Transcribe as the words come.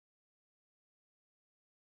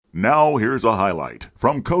Now here's a highlight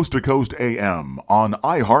from Coast to Coast AM on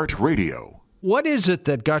iHeartRadio. What is it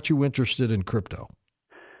that got you interested in crypto?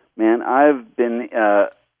 Man, I've been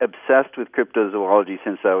obsessed with cryptozoology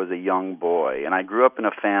since I was a young boy, and I grew up in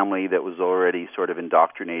a family that was already sort of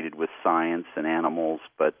indoctrinated with science and animals,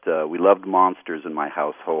 but we loved monsters in my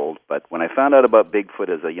household. But when I found out about Bigfoot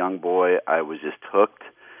as a young boy, I was just hooked.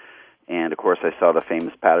 And, of course, I saw the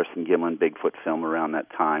famous Patterson-Gimlin Bigfoot film around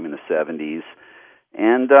that time in the 70s.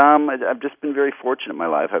 And I've just been very fortunate in my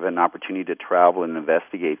life. I've had an opportunity to travel and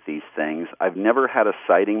investigate these things. I've never had a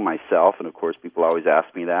sighting myself, and, of course, people always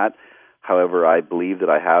ask me that. However, I believe that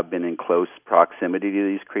I have been in close proximity to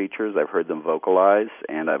these creatures. I've heard them vocalize,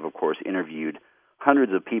 and I've, of course, interviewed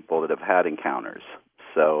hundreds of people that have had encounters.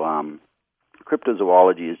 So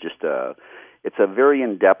cryptozoology is just it's a very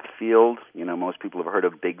in-depth field. You know, most people have heard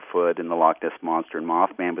of Bigfoot and the Loch Ness Monster and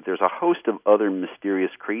Mothman, but there's a host of other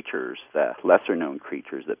mysterious creatures, lesser-known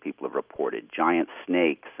creatures that people have reported, giant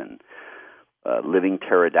snakes and living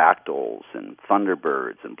pterodactyls and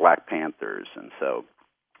thunderbirds and black panthers. And so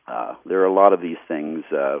there are a lot of these things,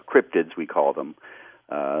 cryptids we call them,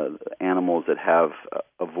 animals that have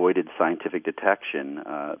avoided scientific detection,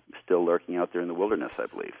 still lurking out there in the wilderness, I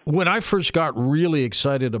believe. When I first got really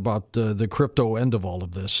excited about the crypto end of all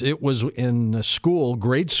of this, it was in school,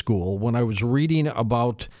 grade school, when I was reading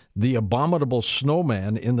about the abominable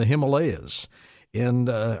snowman in the Himalayas. And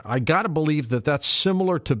I got to believe that that's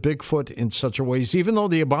similar to Bigfoot in such a ways, even though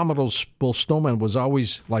the abominable snowman was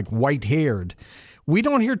always like white-haired. We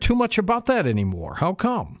don't hear too much about that anymore. How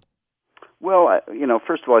come? Well,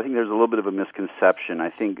 first of all, I think there's a little bit of a misconception. I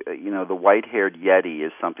think, the white-haired Yeti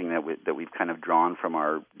is something that we've kind of drawn from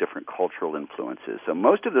our different cultural influences. So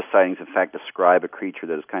most of the sightings, in fact, describe a creature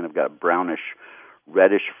that has kind of got a brownish,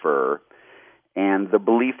 reddish fur, and the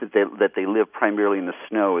belief that they live primarily in the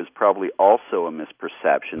snow is probably also a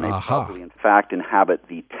misperception. They probably, in fact, inhabit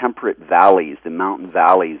the temperate valleys, the mountain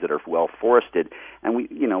valleys that are well forested, and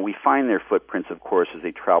we find their footprints, of course, as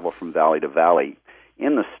they travel from valley to valley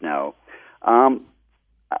in the snow.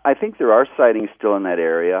 I think there are sightings still in that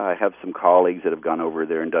area. I have some colleagues that have gone over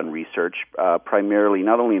there and done research, primarily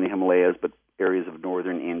not only in the Himalayas, but areas of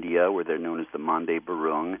northern India, where they're known as the Mande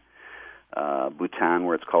Burung, Bhutan,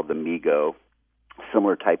 where it's called the Migo,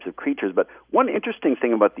 similar types of creatures. But one interesting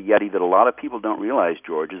thing about the Yeti that a lot of people don't realize,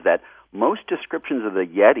 George, is that most descriptions of the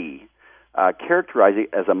Yeti characterize it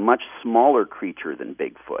as a much smaller creature than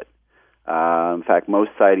Bigfoot. In fact,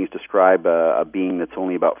 most sightings describe a being that's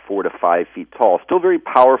only about 4 to 5 feet tall, still very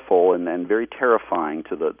powerful and very terrifying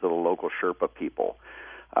to the local Sherpa people.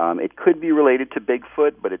 It could be related to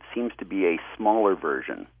Bigfoot, but it seems to be a smaller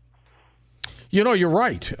version. You know, you're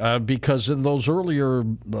right, because in those earlier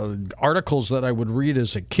articles that I would read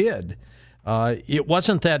as a kid, it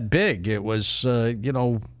wasn't that big. It was,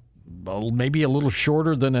 maybe a little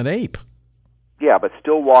shorter than an ape. Yeah, but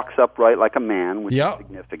still walks upright like a man, which is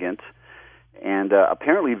significant. And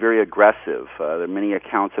apparently very aggressive. There are many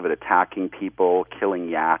accounts of it attacking people, killing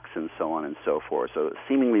yaks, and so on and so forth. So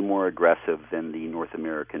seemingly more aggressive than the North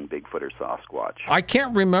American Bigfoot or Sasquatch. I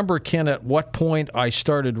can't remember, Ken, at what point I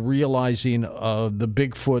started realizing the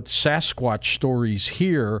Bigfoot Sasquatch stories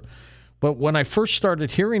here. But when I first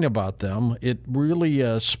started hearing about them, it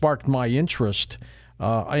really sparked my interest.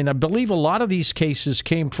 And I believe a lot of these cases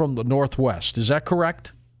came from the Northwest. Is that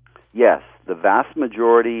correct? Yes. The vast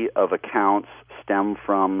majority of accounts stem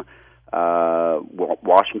from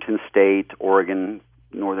Washington State, Oregon,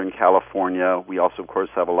 Northern California. We also, of course,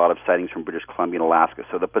 have a lot of sightings from British Columbia and Alaska.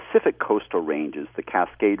 So the Pacific coastal ranges, the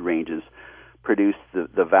Cascade Ranges, produce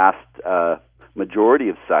the vast majority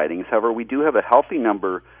of sightings. However, we do have a healthy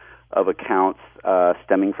number of accounts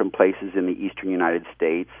stemming from places in the eastern United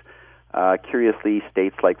States. Curiously,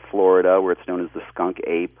 states like Florida, where it's known as the skunk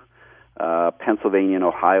ape, Pennsylvania and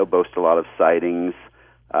Ohio boast a lot of sightings.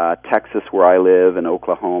 Texas, where I live, and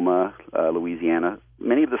Oklahoma, Louisiana,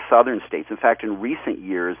 many of the southern states. In fact, in recent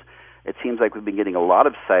years, it seems like we've been getting a lot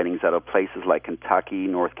of sightings out of places like Kentucky,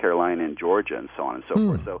 North Carolina, and Georgia, and so on and so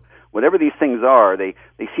forth. So whatever these things are, they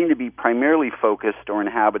seem to be primarily focused or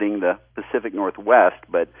inhabiting the Pacific Northwest,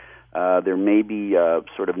 but there may be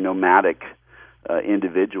sort of nomadic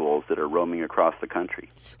individuals that are roaming across the country.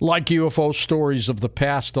 Like UFO stories of the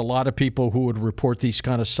past, a lot of people who would report these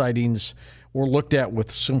kind of sightings were looked at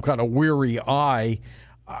with some kind of weary eye.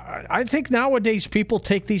 I think nowadays people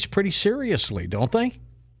take these pretty seriously, don't they?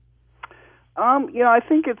 I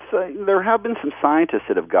think it's there have been some scientists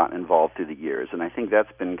that have gotten involved through the years, and I think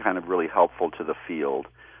that's been kind of really helpful to the field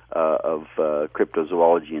of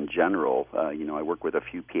cryptozoology in general. I work with a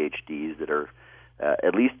few PhDs that are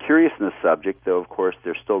at least curious in the subject, though of course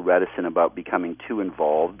they're still reticent about becoming too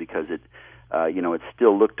involved because it's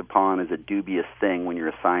still looked upon as a dubious thing when you're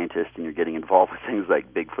a scientist and you're getting involved with things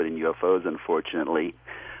like Bigfoot and UFOs, unfortunately.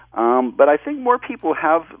 But I think more people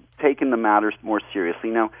have taken the matters more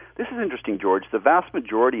seriously. Now, this is interesting, George. The vast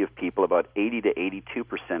majority of people, about 80 to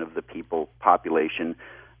 82% of the population,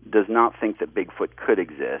 does not think that Bigfoot could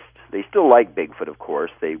exist. They still like Bigfoot, of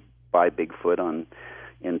course. They buy Bigfoot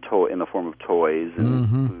in the form of toys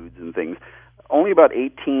and foods and things. Only about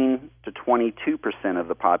 18 to 22% of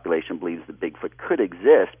the population believes that Bigfoot could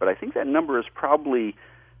exist, but I think that number is probably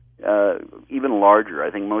even larger.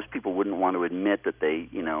 I think most people wouldn't want to admit that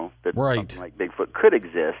something like Bigfoot could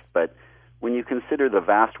exist, but when you consider the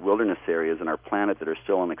vast wilderness areas in our planet that are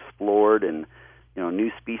still unexplored and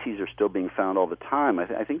new species are still being found all the time,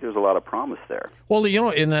 I think there's a lot of promise there. Well,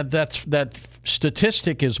 in that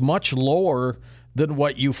statistic is much lower than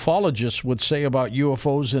what ufologists would say about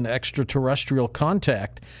UFOs and extraterrestrial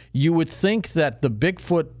contact. You would think that the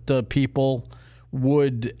Bigfoot people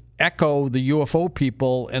would echo the UFO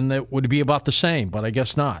people and that would be about the same, but I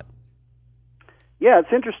guess not. Yeah,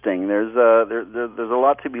 it's interesting. There's a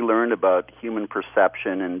lot to be learned about human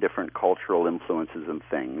perception and different cultural influences and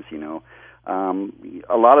things,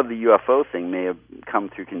 A lot of the UFO thing may have come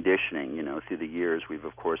through conditioning, through the years. We've,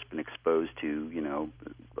 of course, been exposed to,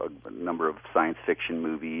 a number of science fiction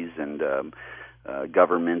movies and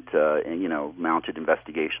government, mounted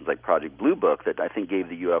investigations like Project Blue Book that I think gave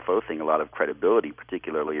the UFO thing a lot of credibility,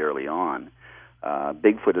 particularly early on.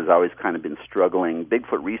 Bigfoot has always kind of been struggling.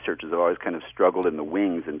 Bigfoot researchers have always kind of struggled in the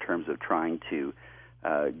wings in terms of trying to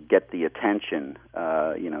get the attention,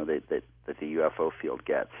 that the UFO field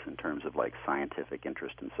gets in terms of like scientific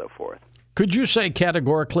interest and so forth. Could you say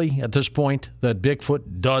categorically at this point that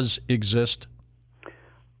Bigfoot does exist?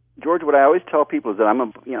 George, what I always tell people is that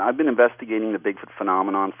I've been investigating the Bigfoot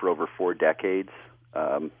phenomenon for over 4 decades.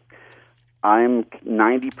 I'm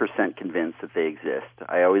 90% convinced that they exist.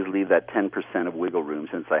 I always leave that 10% of wiggle room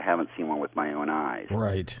since I haven't seen one with my own eyes.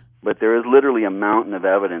 Right. But there is literally a mountain of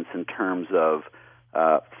evidence in terms of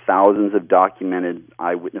thousands of documented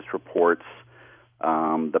eyewitness reports,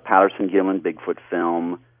 the Patterson-Gimlin Bigfoot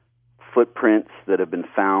film, footprints that have been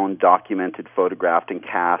found, documented, photographed, and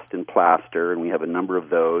cast in plaster, and we have a number of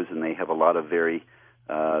those, and they have a lot of very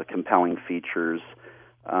compelling features.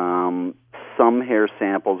 Some hair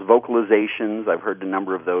samples, vocalizations, I've heard a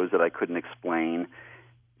number of those that I couldn't explain.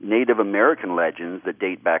 Native American legends that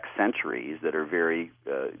date back centuries that are very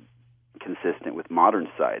consistent with modern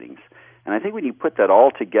sightings. And I think when you put that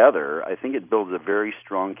all together, I think it builds a very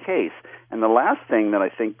strong case. And the last thing that I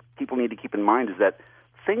think people need to keep in mind is that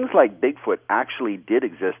things like Bigfoot actually did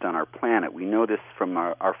exist on our planet. We know this from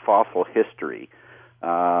our fossil history.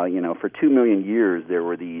 For 2 million years, there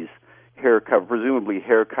were these presumably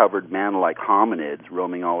hair-covered man-like hominids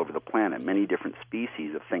roaming all over the planet, many different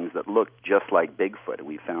species of things that looked just like Bigfoot, and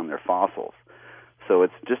we found their fossils. So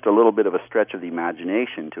it's just a little bit of a stretch of the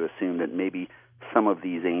imagination to assume that maybe some of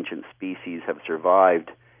these ancient species have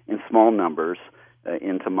survived in small numbers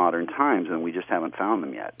into modern times, and we just haven't found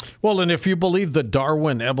them yet. Well, and if you believe the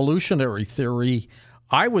Darwin evolutionary theory,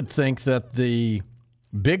 I would think that the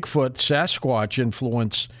Bigfoot Sasquatch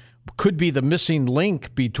influence could be the missing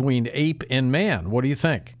link between ape and man. What do you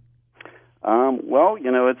think?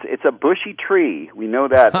 It's a bushy tree. We know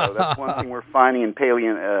that, though. That's one thing we're finding in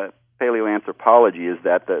paleoanthropology is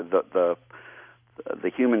that the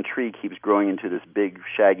human tree keeps growing into this big,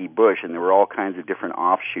 shaggy bush, and there were all kinds of different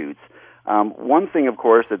offshoots. One thing, of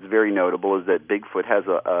course, that's very notable is that Bigfoot has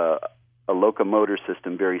a locomotor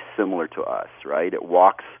system very similar to us, right? It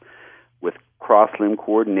walks with cross-limb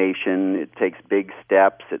coordination. It takes big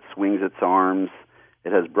steps. It swings its arms.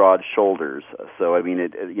 It has broad shoulders. So,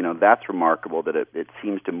 that's remarkable that it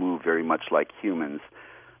seems to move very much like humans.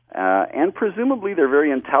 And presumably they're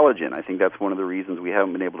very intelligent. I think that's one of the reasons we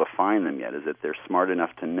haven't been able to find them yet, is that they're smart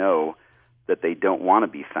enough to know that they don't want to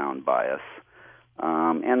be found by us.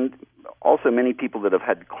 And also many people that have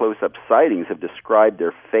had close-up sightings have described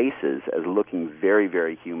their faces as looking very,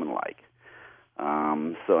 very human-like.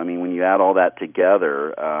 When you add all that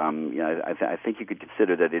together, I think you could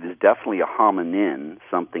consider that it is definitely a hominin,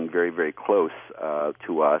 something very, very close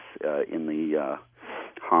to us in the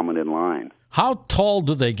hominid line. How tall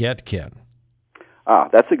do they get, Ken?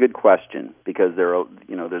 That's a good question, because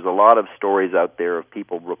there's a lot of stories out there of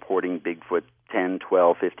people reporting Bigfoot 10,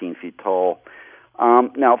 12, 15 feet tall.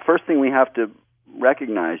 Now, first thing we have to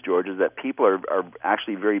recognize, George, is that people are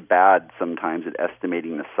actually very bad sometimes at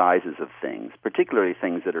estimating the sizes of things, particularly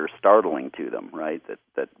things that are startling to them, right,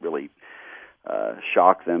 that really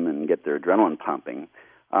shock them and get their adrenaline pumping.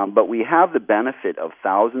 But we have the benefit of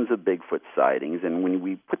thousands of Bigfoot sightings, and when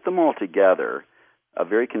we put them all together, a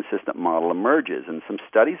very consistent model emerges. And some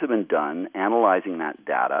studies have been done analyzing that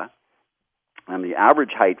data. And the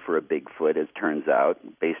average height for a Bigfoot, as turns out,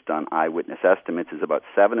 based on eyewitness estimates, is about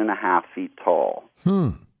 7.5 feet tall.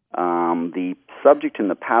 The subject in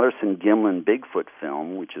the Patterson-Gimlin Bigfoot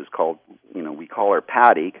film, which is called, we call her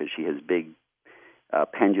Patty because she has big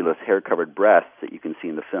pendulous hair-covered breasts that you can see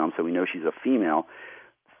in the film, so we know she's a female.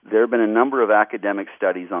 There have been a number of academic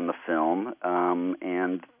studies on the film,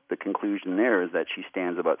 and the conclusion there is that she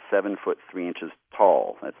stands about 7 foot 3 inches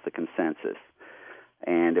tall. That's the consensus.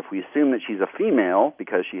 And if we assume that she's a female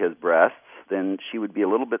because she has breasts, then she would be a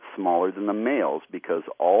little bit smaller than the males because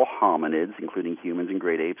all hominids, including humans and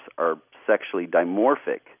great apes, are sexually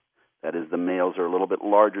dimorphic. That is, the males are a little bit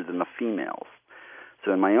larger than the females.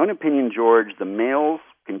 So in my own opinion, George, the males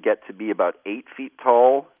can get to be about 8 feet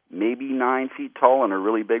tall, maybe 9 feet tall on a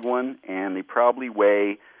really big one, and they probably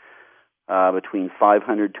weigh between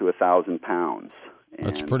 500 to 1,000 pounds.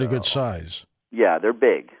 That's pretty good size. Yeah, they're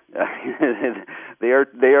big. They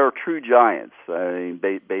are true giants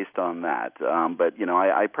based on that. But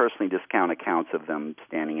I personally discount accounts of them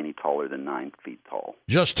standing any taller than 9 feet tall.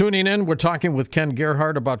 Just tuning in, we're talking with Ken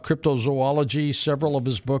Gerhardt about cryptozoology. Several of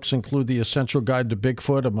his books include The Essential Guide to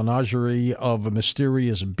Bigfoot, A Menagerie of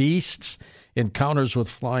Mysterious Beasts, Encounters with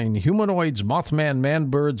Flying Humanoids, Mothman,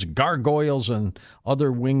 Man-Birds, Gargoyles, and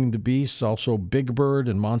Other Winged Beasts, also Big Bird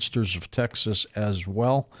and Monsters of Texas as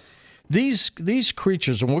well. These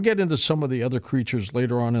creatures, and we'll get into some of the other creatures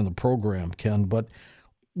later on in the program, Ken, but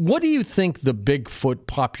what do you think the Bigfoot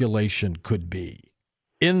population could be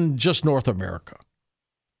in just North America?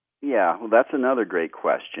 Yeah, well, that's another great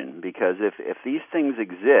question, because if these things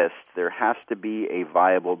exist, there has to be a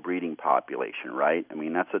viable breeding population, right? I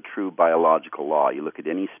mean, that's a true biological law. You look at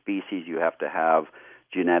any species, you have to have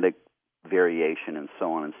genetic variation and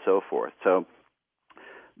so on and so forth. So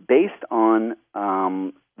based on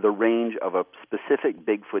the range of a specific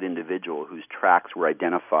Bigfoot individual whose tracks were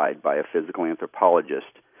identified by a physical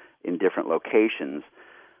anthropologist in different locations,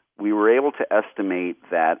 we were able to estimate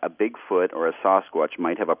that a Bigfoot or a Sasquatch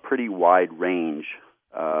might have a pretty wide range,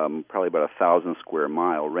 probably about 1,000 square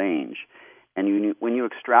mile range. And when you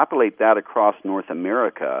extrapolate that across North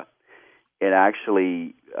America, it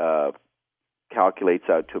actually calculates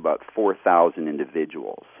out to about 4,000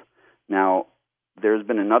 individuals. Now, there's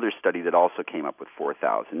been another study that also came up with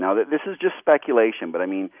 4,000. Now, this is just speculation, but I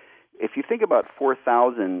mean, if you think about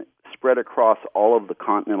 4,000 spread across all of the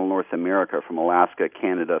continental North America, from Alaska,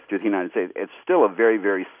 Canada, through the United States, it's still a very,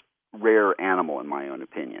 very rare animal, in my own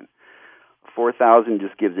opinion. 4,000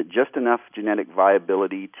 just gives it just enough genetic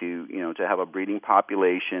viability to have a breeding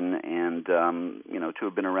population and, to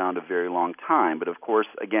have been around a very long time. But of course,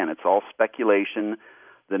 again, it's all speculation.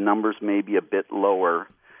 The numbers may be a bit lower.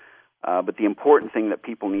 But the important thing that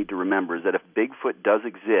people need to remember is that if Bigfoot does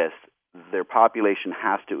exist, their population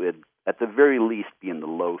has to, at the very least, be in the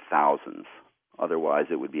low thousands. Otherwise,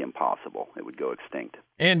 it would be impossible. It would go extinct.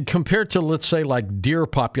 And compared to, let's say, like deer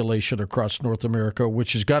population across North America,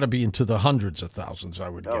 which has got to be into the hundreds of thousands, I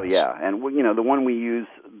would guess. Oh, yeah. And, the one we use,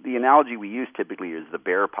 the analogy we use typically is the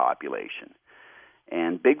bear population.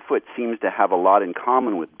 And Bigfoot seems to have a lot in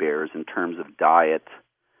common with bears in terms of diet,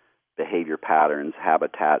 behavior patterns,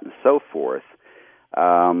 habitat, and so forth.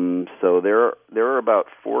 So there are about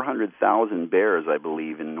 400,000 bears, I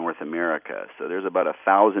believe, in North America. So there's about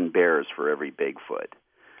 1,000 bears for every Bigfoot,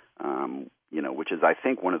 which is, I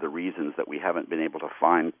think, one of the reasons that we haven't been able to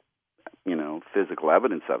find, physical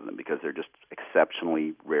evidence of them, because they're just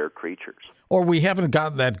exceptionally rare creatures. Or we haven't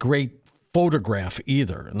gotten that great photograph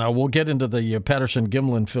either. Now, we'll get into the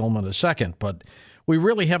Patterson-Gimlin film in a second, but we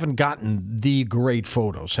really haven't gotten the great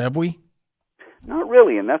photos, have we? Not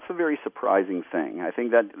really, and that's a very surprising thing. I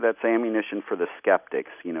think that's ammunition for the skeptics.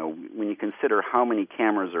 When you consider how many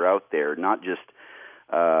cameras are out there, not just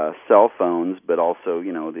cell phones, but also,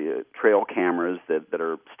 the trail cameras that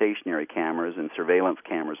are stationary cameras and surveillance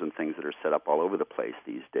cameras and things that are set up all over the place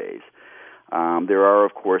these days. There are,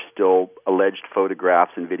 of course, still alleged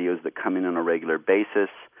photographs and videos that come in on a regular basis.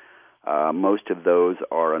 Most of those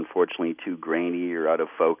are unfortunately too grainy or out of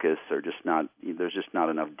focus, or there's just not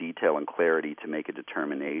enough detail and clarity to make a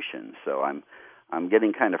determination. So I'm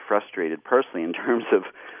getting kind of frustrated personally in terms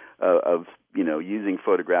of using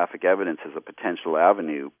photographic evidence as a potential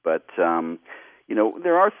avenue. But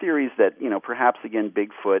there are theories that perhaps again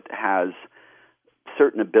Bigfoot has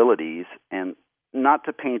certain abilities, and not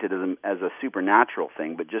to paint it as a supernatural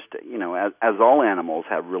thing, but just, as all animals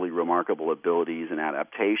have really remarkable abilities and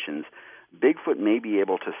adaptations, Bigfoot may be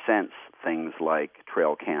able to sense things like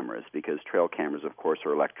trail cameras, because trail cameras, of course,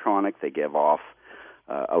 are electronic. They give off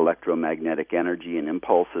electromagnetic energy and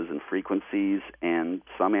impulses and frequencies, and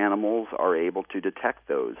some animals are able to detect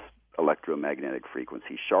those electromagnetic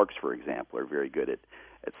frequencies. Sharks, for example, are very good at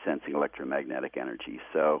sensing electromagnetic energy.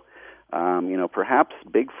 So, perhaps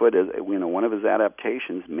Bigfoot, one of his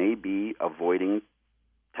adaptations may be avoiding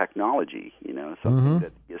technology, something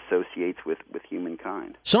that he associates with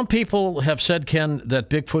humankind. Some people have said, Ken, that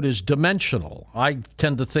Bigfoot is dimensional. I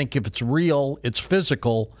tend to think if it's real, it's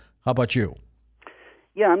physical. How about you?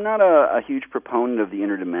 Yeah, I'm not a huge proponent of the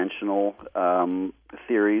interdimensional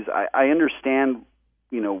theories. I understand,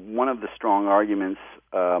 one of the strong arguments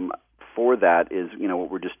for that is, what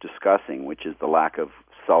we're just discussing, which is the lack of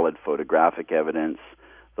solid photographic evidence,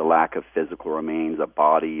 the lack of physical remains, a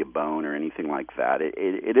body, a bone, or anything like that.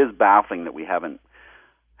 It is baffling that we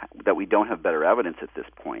don't have better evidence at this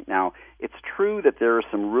point. Now, it's true that there are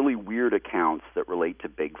some really weird accounts that relate to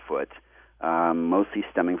Bigfoot, mostly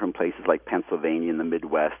stemming from places like Pennsylvania and the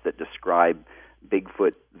Midwest, that describe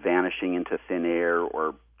Bigfoot vanishing into thin air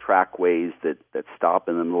or trackways that stop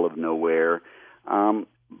in the middle of nowhere.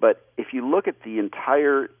 But if you look at the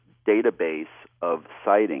entire database of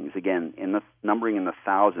sightings, again, numbering in the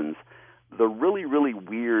thousands, the really, really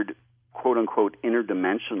weird, quote-unquote,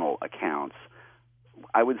 interdimensional accounts,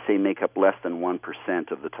 I would say make up less than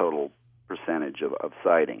 1% of the total percentage of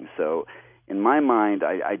sightings. So in my mind,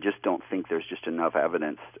 I just don't think there's just enough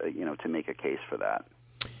evidence, to make a case for that.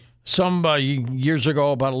 Some years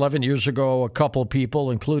ago, about 11 years ago, a couple of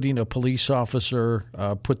people, including a police officer,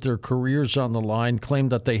 put their careers on the line,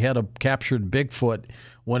 claimed that they had captured Bigfoot,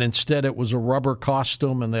 when instead it was a rubber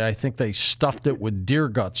costume, and I think they stuffed it with deer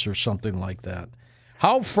guts or something like that.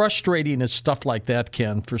 How frustrating is stuff like that,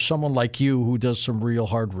 Ken, for someone like you who does some real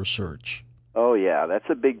hard research? Oh, yeah. That's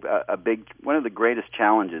a big one of the greatest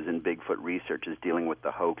challenges in Bigfoot research is dealing with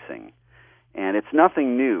the hoaxing. And it's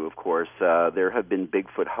nothing new, of course. There have been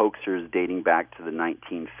Bigfoot hoaxers dating back to the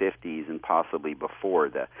 1950s and possibly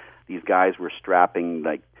before. These guys were strapping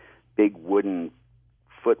like big wooden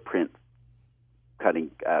footprint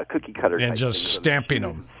cutting cookie cutter and just stamping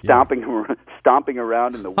them, stomping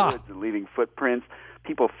around in the woods and leaving footprints.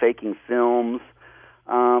 People faking films,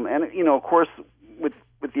 and of course, with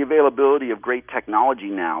the availability of great technology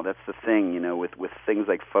now, that's the thing, with things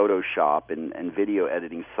like Photoshop and video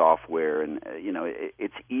editing software, and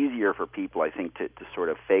it's easier for people, I think, to sort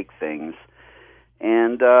of fake things.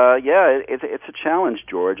 And it's a challenge,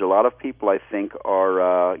 George. A lot of people, I think,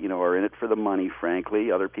 are in it for the money.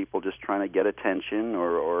 Frankly, other people just trying to get attention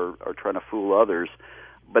or trying to fool others.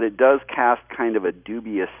 But it does cast kind of a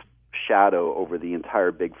dubious shadow over the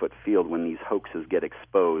entire Bigfoot field when these hoaxes get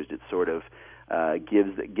exposed. It sort of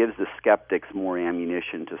gives the skeptics more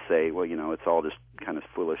ammunition to say, well, it's all just kind of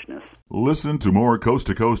foolishness. Listen to more Coast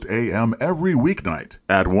to Coast AM every weeknight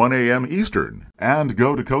at 1 a.m. Eastern, and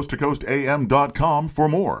go to coasttocoastam.com for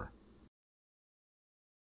more.